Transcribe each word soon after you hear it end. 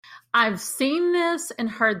I've seen this and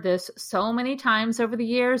heard this so many times over the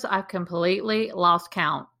years, I've completely lost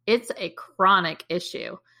count. It's a chronic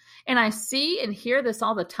issue. And I see and hear this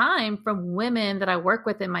all the time from women that I work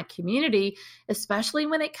with in my community, especially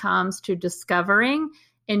when it comes to discovering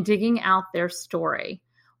and digging out their story.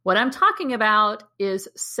 What I'm talking about is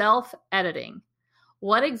self-editing.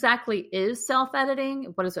 What exactly is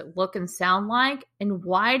self-editing? What does it look and sound like? And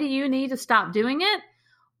why do you need to stop doing it?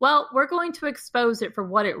 Well, we're going to expose it for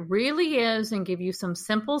what it really is and give you some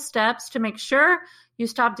simple steps to make sure you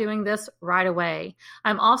stop doing this right away.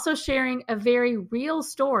 I'm also sharing a very real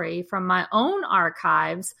story from my own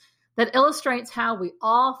archives that illustrates how we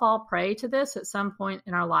all fall prey to this at some point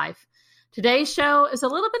in our life. Today's show is a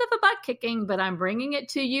little bit of a butt kicking, but I'm bringing it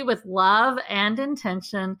to you with love and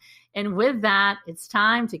intention. And with that, it's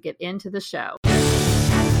time to get into the show.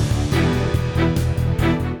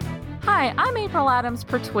 Hi, I'm April Adams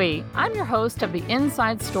Pertwee. I'm your host of the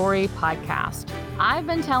Inside Story podcast. I've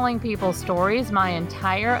been telling people stories my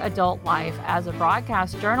entire adult life as a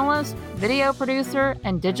broadcast journalist, video producer,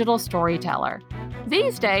 and digital storyteller.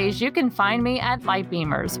 These days, you can find me at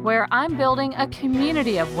Lightbeamers, where I'm building a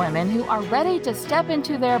community of women who are ready to step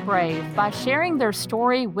into their brave by sharing their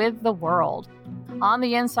story with the world. On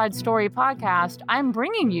the Inside Story podcast, I'm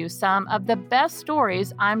bringing you some of the best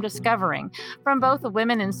stories I'm discovering from both the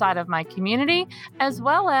women inside of my community as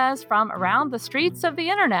well as from around the streets of the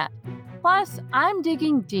internet. Plus, I'm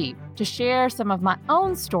digging deep to share some of my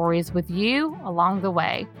own stories with you along the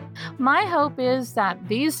way. My hope is that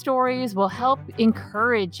these stories will help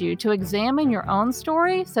encourage you to examine your own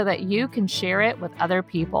story so that you can share it with other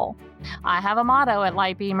people. I have a motto at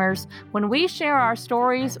Lightbeamers: when we share our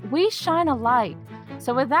stories, we shine a light.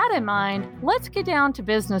 So with that in mind, let's get down to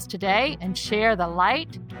business today and share the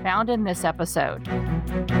light found in this episode.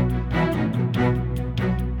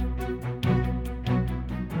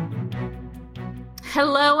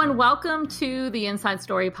 Hello and welcome to the Inside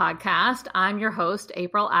Story podcast. I'm your host,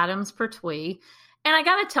 April Adams Pertwee. And I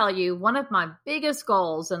got to tell you, one of my biggest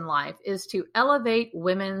goals in life is to elevate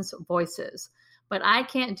women's voices. But I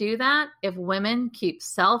can't do that if women keep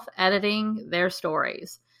self-editing their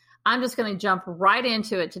stories. I'm just going to jump right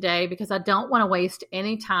into it today because I don't want to waste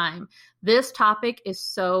any time. This topic is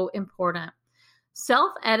so important.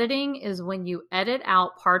 Self-editing is when you edit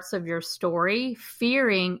out parts of your story,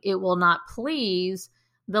 fearing it will not please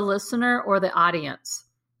the listener or the audience.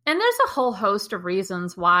 And there's a whole host of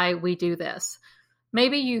reasons why we do this.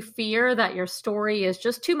 Maybe you fear that your story is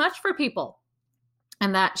just too much for people,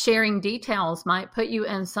 and that sharing details might put you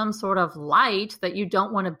in some sort of light that you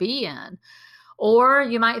don't want to be in. Or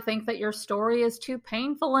you might think that your story is too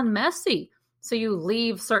painful and messy, so you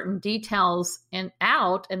leave certain details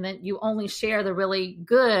out, and then you only share the really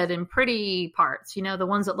good and pretty parts, the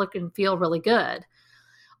ones that look and feel really good.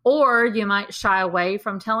 Or you might shy away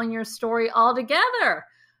from telling your story altogether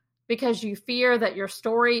because you fear that your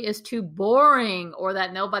story is too boring or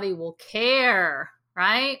that nobody will care,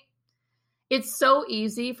 right? It's so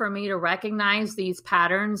easy for me to recognize these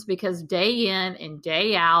patterns because day in and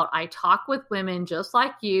day out, I talk with women just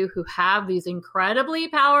like you who have these incredibly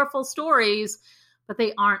powerful stories, but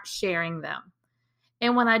they aren't sharing them.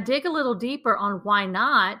 And when I dig a little deeper on why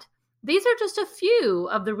not, these are just a few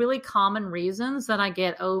of the really common reasons that I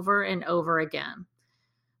get over and over again.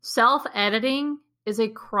 Self-editing is a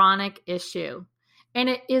chronic issue, and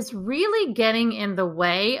it is really getting in the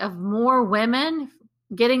way of more women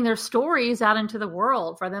getting their stories out into the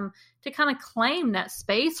world for them to kind of claim that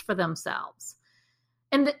space for themselves.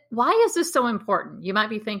 And why is this so important? You might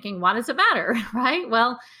be thinking, why does it matter, right?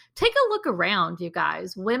 Well, take a look around, you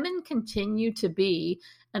guys. Women continue to be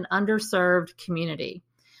an underserved community.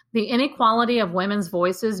 The inequality of women's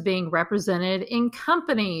voices being represented in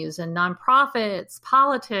companies and nonprofits,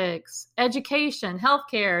 politics, education,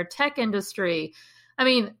 healthcare, tech industry. I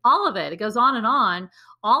mean, all of it. It goes on and on.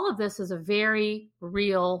 All of this is a very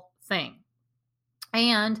real thing.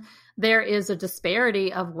 And there is a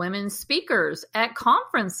disparity of women speakers at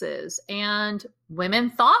conferences and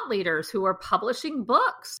women thought leaders who are publishing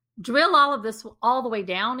books. Drill all of this all the way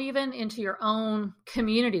down even into your own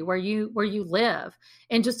community where you live,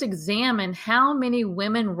 and just examine how many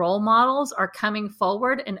women role models are coming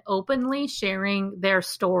forward and openly sharing their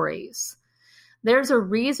stories. There's a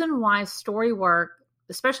reason why story work,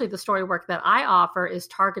 especially the story work that I offer, is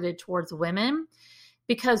targeted towards women,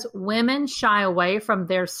 because women shy away from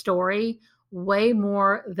their story way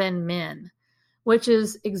more than men, which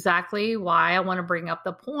is exactly why I want to bring up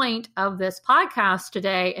the point of this podcast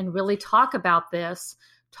today and really talk about this,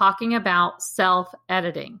 talking about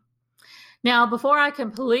self-editing. Now, before I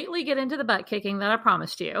completely get into the butt kicking that I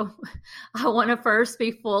promised you, I want to first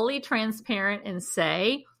be fully transparent and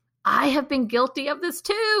say, I have been guilty of this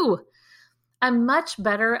too. I'm much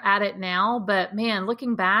better at it now, but man,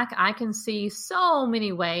 looking back, I can see so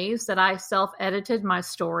many ways that I self-edited my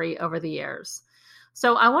story over the years.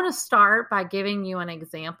 So I want to start by giving you an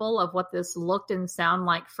example of what this looked and sounded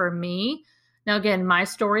like for me. Now, again, my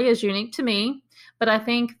story is unique to me, but I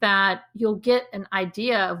think that you'll get an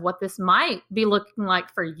idea of what this might be looking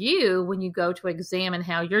like for you when you go to examine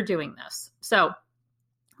how you're doing this. So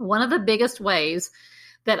one of the biggest ways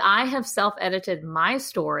that I have self-edited my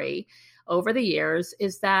story over the years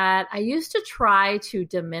is that I used to try to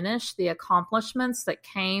diminish the accomplishments that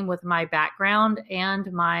came with my background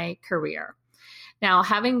and my career. Now,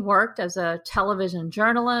 having worked as a television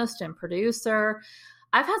journalist and producer,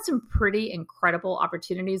 I've had some pretty incredible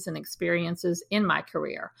opportunities and experiences in my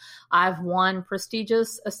career. I've won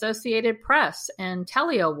prestigious Associated Press and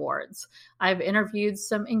Telly Awards. I've interviewed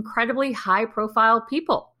some incredibly high-profile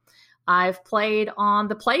people. I've played on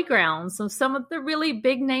the playgrounds of some of the really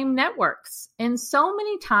big-name networks. And so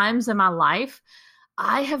many times in my life,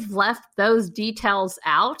 I have left those details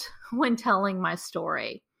out when telling my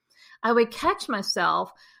story. I would catch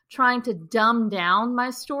myself trying to dumb down my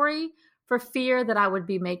story for fear that I would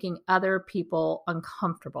be making other people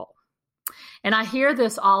uncomfortable. And I hear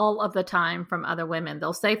this all of the time from other women.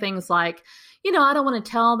 They'll say things like, I don't want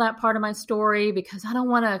to tell that part of my story because I don't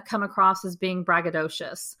want to come across as being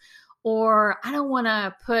braggadocious, or I don't want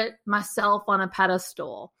to put myself on a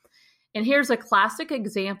pedestal. And here's a classic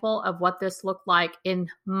example of what this looked like in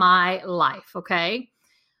my life, okay?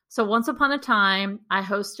 So once upon a time, I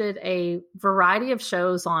hosted a variety of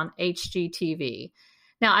shows on HGTV.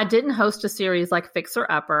 Now, I didn't host a series like Fixer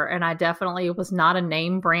Upper, and I definitely was not a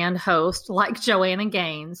name brand host like Joanna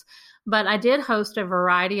Gaines, but I did host a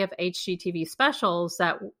variety of HGTV specials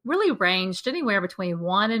that really ranged anywhere between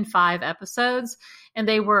 1 and 5 episodes, and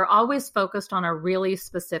they were always focused on a really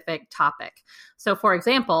specific topic. So, for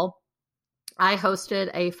example, I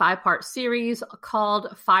hosted a 5-part series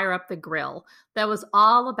called Fire Up the Grill that was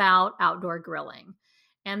all about outdoor grilling.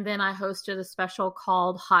 And then I hosted a special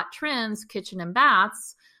called Hot Trends Kitchen and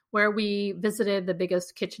Baths, where we visited the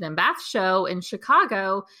biggest kitchen and bath show in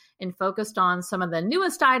Chicago and focused on some of the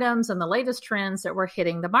newest items and the latest trends that were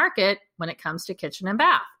hitting the market when it comes to kitchen and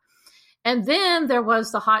bath. And then there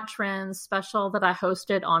was the Hot Trends special that I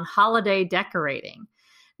hosted on holiday decorating.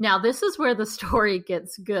 Now, this is where the story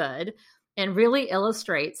gets good and really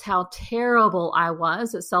illustrates how terrible I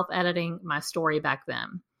was at self-editing my story back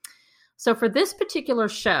then. So for this particular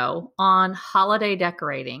show on holiday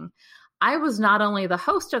decorating, I was not only the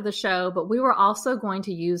host of the show, but we were also going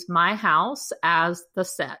to use my house as the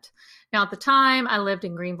set. Now, at the time, I lived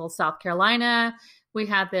in Greenville, South Carolina. We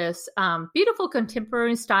had this beautiful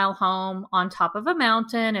contemporary style home on top of a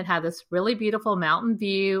mountain. It had this really beautiful mountain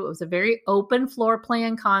view. It was a very open floor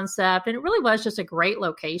plan concept, and it really was just a great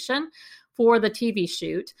location for the TV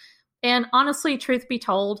shoot. And honestly, truth be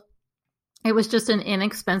told, it was just an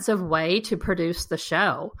inexpensive way to produce the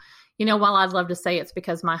show. While I'd love to say it's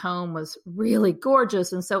because my home was really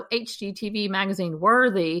gorgeous and so HGTV magazine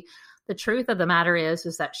worthy, the truth of the matter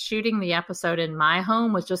is that shooting the episode in my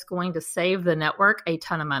home was just going to save the network a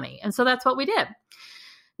ton of money. And so that's what we did.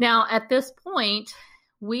 Now, at this point,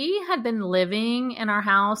 we had been living in our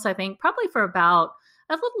house, I think, probably for about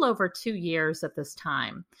a little over 2 years at this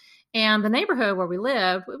time. And the neighborhood where we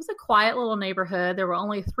lived, it was a quiet little neighborhood. There were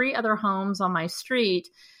only 3 other homes on my street,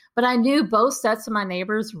 but I knew both sets of my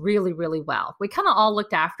neighbors really, really well. We kind of all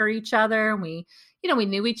looked after each other. We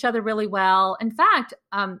knew each other really well. In fact,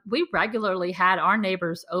 we regularly had our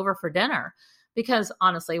neighbors over for dinner because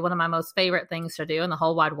honestly, one of my most favorite things to do in the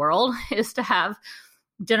whole wide world is to have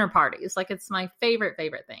dinner parties. Like it's my favorite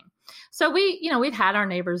thing. So we'd had our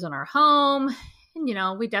neighbors in our home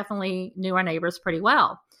and, we definitely knew our neighbors pretty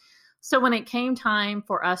well. So when it came time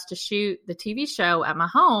for us to shoot the TV show at my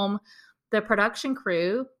home, the production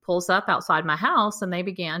crew pulls up outside my house and they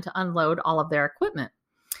began to unload all of their equipment.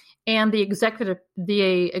 And the executive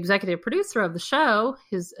producer of the show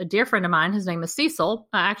is a dear friend of mine. His name is Cecil.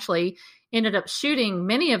 I actually ended up shooting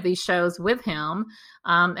many of these shows with him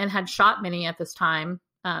and had shot many at this time.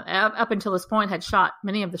 Up until this point, had shot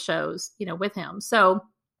many of the shows, with him. So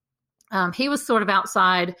he was sort of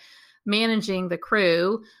outside managing the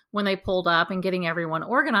crew when they pulled up and getting everyone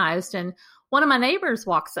organized. And one of my neighbors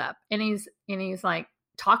walks up and he's like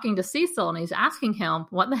talking to Cecil and he's asking him,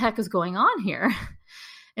 what the heck is going on here?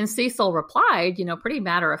 And Cecil replied, pretty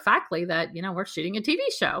matter-of-factly that, we're shooting a TV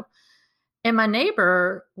show. And my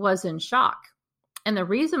neighbor was in shock. And the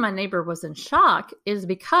reason my neighbor was in shock is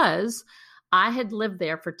because I had lived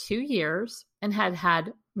there for 2 years and had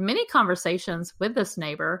had many conversations with this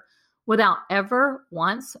neighbor without ever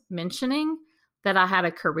once mentioning that I had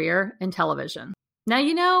a career in television.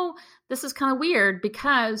 Now, this is kind of weird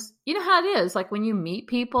because you know how it is. Like when you meet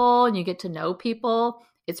people and you get to know people,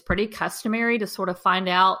 it's pretty customary to sort of find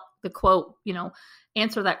out the quote,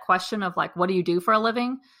 answer that question of like, what do you do for a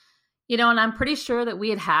living? And I'm pretty sure that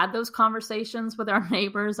we had those conversations with our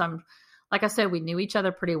neighbors. Like I said, we knew each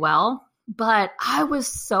other pretty well, but I was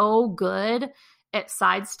so good at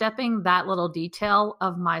sidestepping that little detail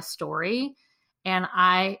of my story. And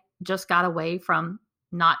I just got away from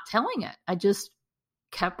not telling it. I just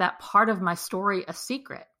kept that part of my story a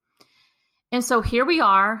secret. And so here we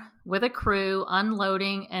are with a crew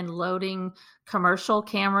unloading and loading commercial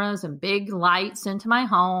cameras and big lights into my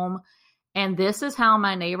home. And this is how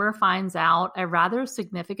my neighbor finds out a rather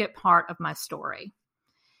significant part of my story.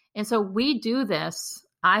 And so we do this,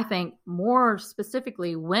 I think more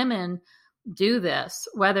specifically, women do this,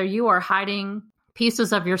 whether you are hiding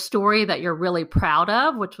pieces of your story that you're really proud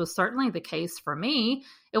of, which was certainly the case for me.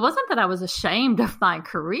 It wasn't that I was ashamed of my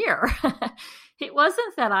career. It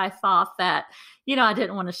wasn't that I thought that, I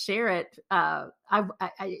didn't want to share it. I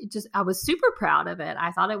was super proud of it.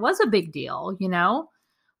 I thought it was a big deal,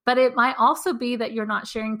 but it might also be that you're not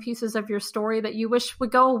sharing pieces of your story that you wish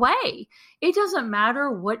would go away. It doesn't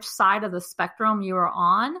matter which side of the spectrum you are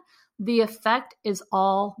on. The effect is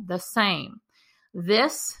all the same.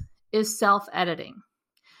 This is self-editing.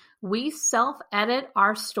 We self-edit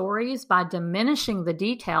our stories by diminishing the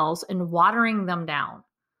details and watering them down.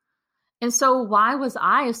 And so why was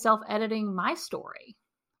I self-editing my story?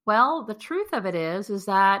 Well, the truth of it is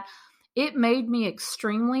that it made me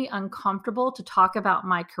extremely uncomfortable to talk about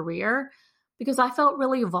my career because I felt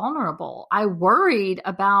really vulnerable. I worried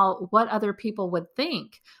about what other people would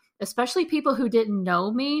think, especially people who didn't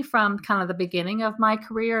know me from kind of the beginning of my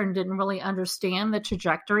career and didn't really understand the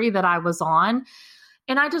trajectory that I was on.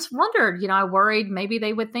 And I just wondered, I worried maybe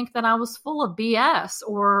they would think that I was full of BS,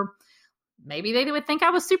 or maybe they would think I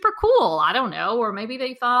was super cool. I don't know. Or maybe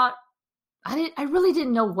they thought, I really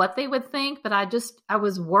didn't know what they would think, but I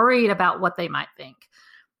was worried about what they might think.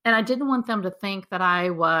 And I didn't want them to think that I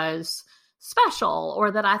was special or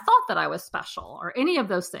that I thought that I was special or any of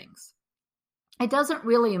those things. It doesn't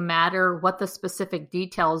really matter what the specific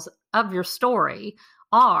details of your story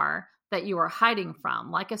are that you are hiding from.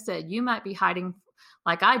 Like I said, you might be hiding,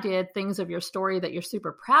 like I did, things of your story that you're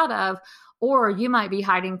super proud of, or you might be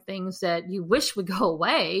hiding things that you wish would go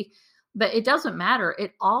away, but it doesn't matter.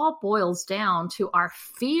 It all boils down to our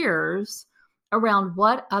fears around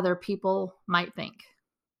what other people might think.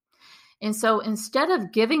 And so instead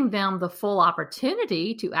of giving them the full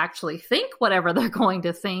opportunity to actually think whatever they're going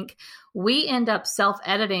to think, we end up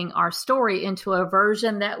self-editing our story into a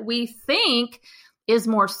version that we think is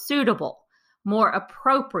more suitable, more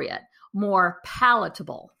appropriate, more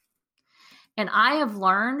palatable. And I have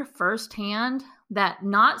learned firsthand that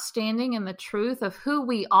not standing in the truth of who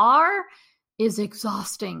we are is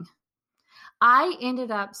exhausting. I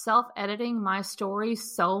ended up self-editing my story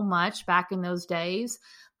so much back in those days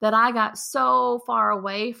that I got so far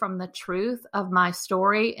away from the truth of my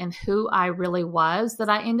story and who I really was that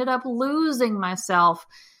I ended up losing myself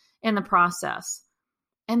in the process.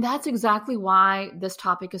 And that's exactly why this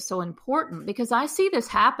topic is so important, because I see this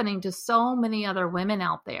happening to so many other women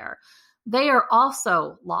out there. They are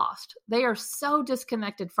also lost. They are so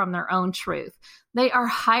disconnected from their own truth. They are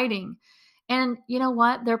hiding. And you know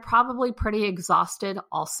what? They're probably pretty exhausted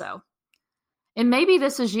also. And maybe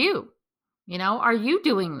this is you. Are you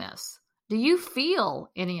doing this? Do you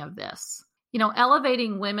feel any of this?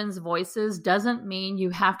 Elevating women's voices doesn't mean you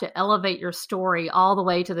have to elevate your story all the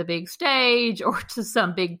way to the big stage or to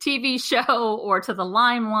some big TV show or to the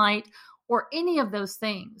limelight or any of those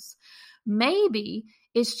things. Maybe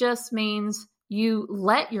it just means you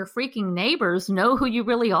let your freaking neighbors know who you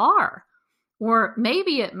really are. Or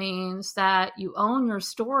maybe it means that you own your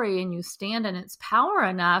story and you stand in its power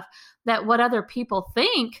enough that what other people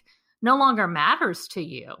think no longer matters to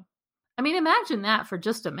you. I mean, imagine that for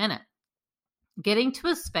just a minute. Getting to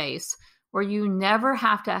a space where you never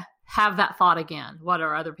have to have that thought again. What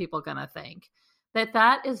are other people going to think?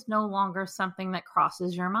 That is no longer something that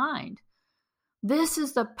crosses your mind. This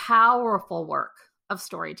is the powerful work of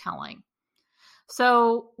storytelling.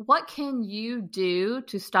 So what can you do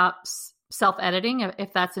to stop self-editing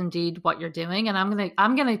if that's indeed what you're doing? And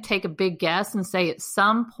I'm going to take a big guess and say at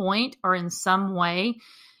some point or in some way,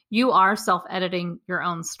 you are self-editing your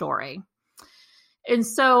own story. And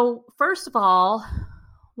so first of all,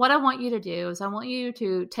 what I want you to do is I want you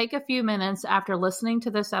to take a few minutes after listening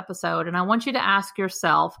to this episode, and I want you to ask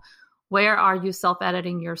yourself, Where are you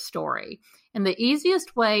self-editing your story? And the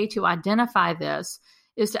easiest way to identify this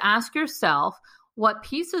is to ask yourself, what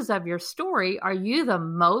pieces of your story are you the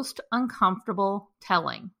most uncomfortable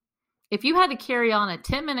telling? If you had to carry on a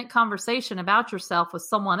 10-minute conversation about yourself with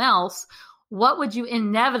someone else, what would you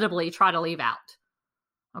inevitably try to leave out?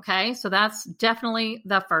 Okay, so that's definitely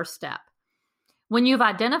the first step. When you've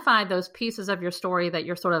identified those pieces of your story that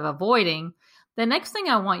you're sort of avoiding, the next thing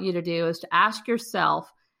I want you to do is to ask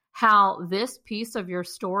yourself how this piece of your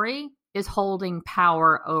story is holding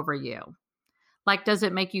power over you. Like, does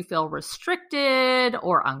it make you feel restricted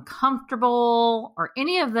or uncomfortable or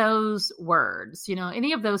any of those words,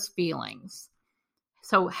 any of those feelings?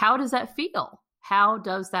 So how does that feel? How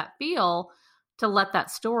does that feel to let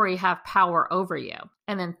that story have power over you?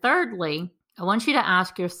 And then thirdly, I want you to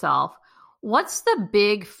ask yourself, what's the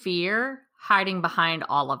big fear hiding behind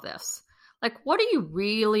all of this? Like, what are you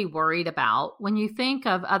really worried about when you think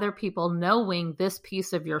of other people knowing this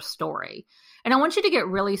piece of your story? And I want you to get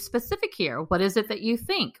really specific here. What is it that you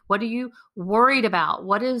think? What are you worried about?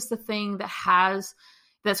 What is the thing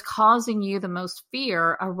that's causing you the most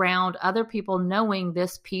fear around other people knowing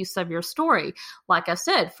this piece of your story? Like I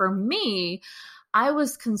said, for me, I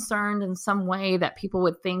was concerned in some way that people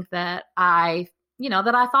would think that I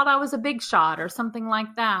thought I was a big shot or something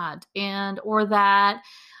like that. Or that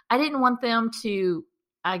I didn't want them to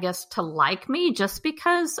like me just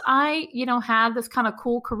because I, had this kind of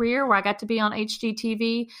cool career where I got to be on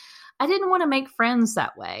HGTV. I didn't want to make friends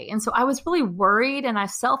that way. And so I was really worried, and I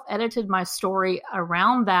self-edited my story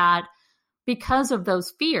around that because of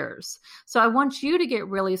those fears. So I want you to get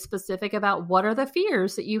really specific about what are the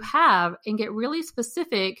fears that you have and get really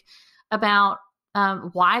specific about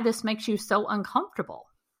why this makes you so uncomfortable.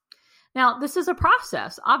 Now, this is a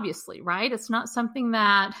process, obviously, right? It's not something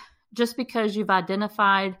that just because you've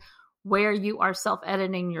identified where you are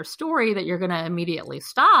self-editing your story that you're going to immediately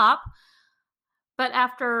stop. But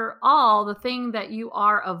after all, the thing that you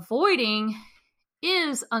are avoiding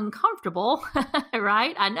is uncomfortable,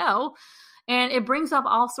 right? I know. And it brings up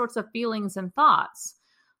all sorts of feelings and thoughts.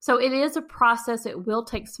 So it is a process. It will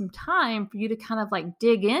take some time for you to kind of like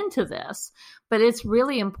dig into this, but it's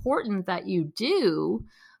really important that you do,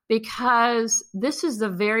 because this is the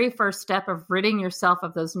very first step of ridding yourself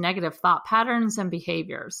of those negative thought patterns and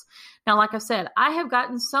behaviors. Now, like I said, I have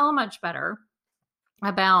gotten so much better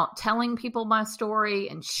about telling people my story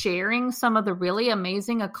and sharing some of the really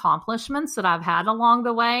amazing accomplishments that I've had along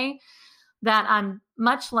the way, that I'm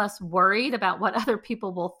much less worried about what other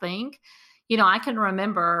people will think. I can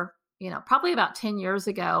remember, probably about 10 years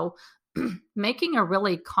ago, making a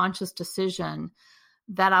really conscious decision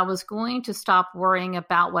that I was going to stop worrying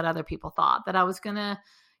about what other people thought, that I was going to,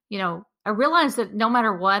 I realized that no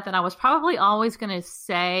matter what, that I was probably always going to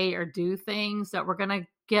say or do things that were going to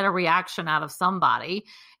get a reaction out of somebody.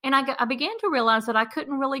 And I began to realize that I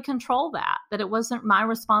couldn't really control that it wasn't my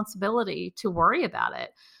responsibility to worry about it,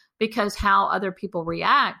 because how other people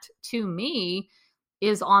react to me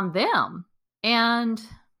is on them. And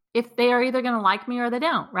if they are either going to like me or they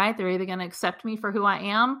don't, right? They're either going to accept me for who I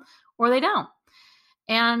am or they don't.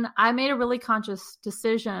 And I made a really conscious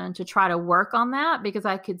decision to try to work on that, because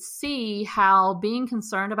I could see how being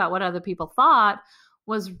concerned about what other people thought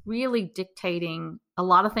was really dictating a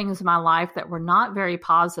lot of things in my life that were not very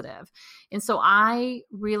positive. And so I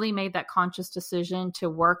really made that conscious decision to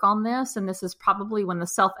work on this. And this is probably when the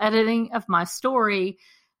self-editing of my story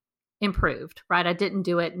improved, right? I didn't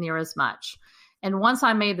do it near as much. And once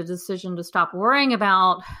I made the decision to stop worrying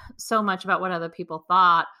about so much about what other people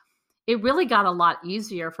thought, it really got a lot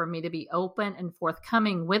easier for me to be open and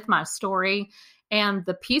forthcoming with my story and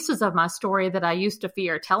the pieces of my story that I used to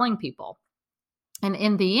fear telling people. And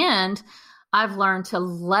in the end, I've learned to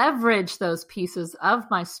leverage those pieces of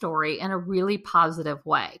my story in a really positive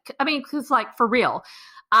way. I mean, because like for real,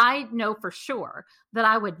 I know for sure that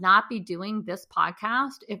I would not be doing this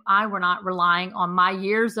podcast if I were not relying on my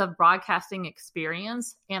years of broadcasting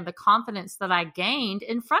experience and the confidence that I gained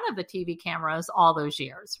in front of the TV cameras all those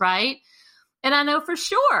years, right? And I know for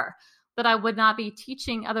sure that I would not be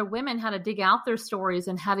teaching other women how to dig out their stories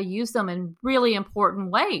and how to use them in really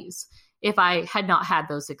important ways if I had not had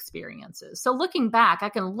those experiences. So looking back, I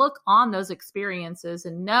can look on those experiences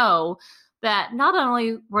and know that not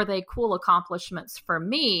only were they cool accomplishments for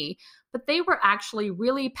me, but they were actually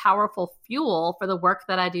really powerful fuel for the work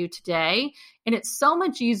that I do today. And it's so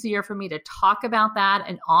much easier for me to talk about that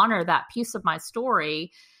and honor that piece of my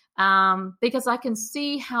story because I can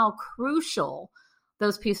see how crucial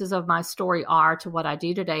those pieces of my story are to what I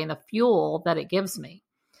do today and the fuel that it gives me.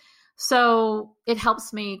 So it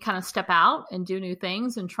helps me kind of step out and do new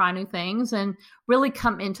things and try new things and really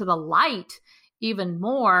come into the light even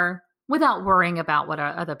more without worrying about what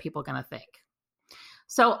are other people going to think.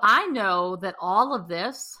 So I know that all of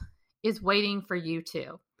this is waiting for you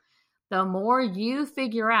too. The more you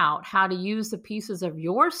figure out how to use the pieces of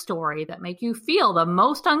your story that make you feel the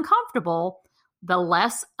most uncomfortable, the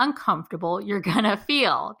less uncomfortable you're going to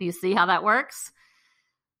feel. Do you see how that works?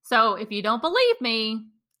 So if you don't believe me,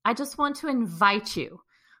 I just want to invite you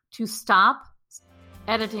to stop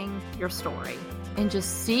editing your story and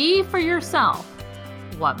just see for yourself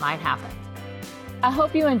what might happen. I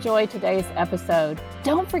hope you enjoyed today's episode.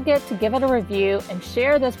 Don't forget to give it a review and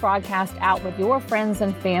share this broadcast out with your friends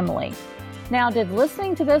and family. Now, did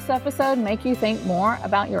listening to this episode make you think more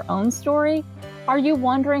about your own story? Are you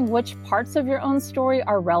wondering which parts of your own story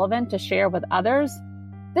are relevant to share with others?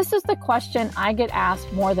 This is the question I get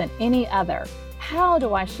asked more than any other. How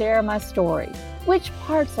do I share my story? Which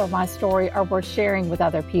parts of my story are worth sharing with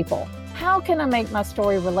other people? How can I make my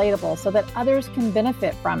story relatable so that others can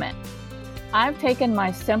benefit from it? I've taken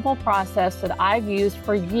my simple process that I've used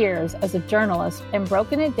for years as a journalist and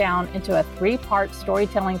broken it down into a 3-part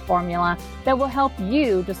storytelling formula that will help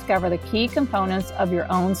you discover the key components of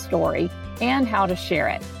your own story and how to share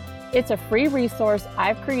it. It's a free resource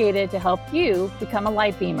I've created to help you become a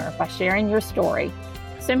light beamer by sharing your story.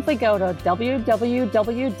 Simply go to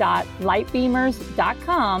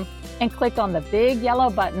www.lightbeamers.com and click on the big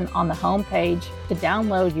yellow button on the home page to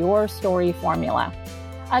download your story formula.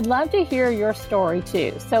 I'd love to hear your story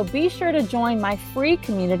too, so be sure to join my free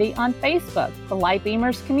community on Facebook, the Light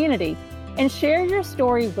Beamers Community, and share your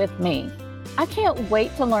story with me. I can't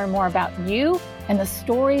wait to learn more about you and the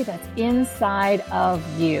story that's inside of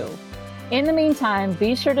you. In the meantime,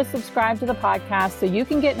 be sure to subscribe to the podcast so you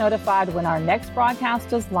can get notified when our next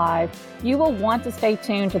broadcast is live. You will want to stay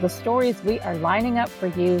tuned to the stories we are lining up for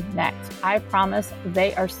you next. I promise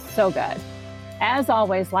they are so good. As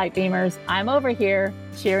always, Light Beamers, I'm over here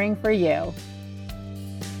cheering for you.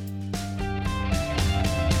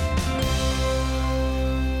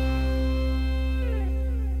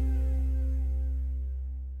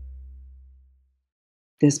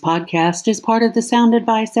 This podcast is part of the Sound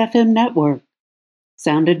Advice FM network.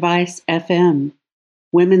 Sound Advice FM.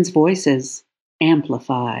 Women's voices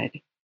amplified.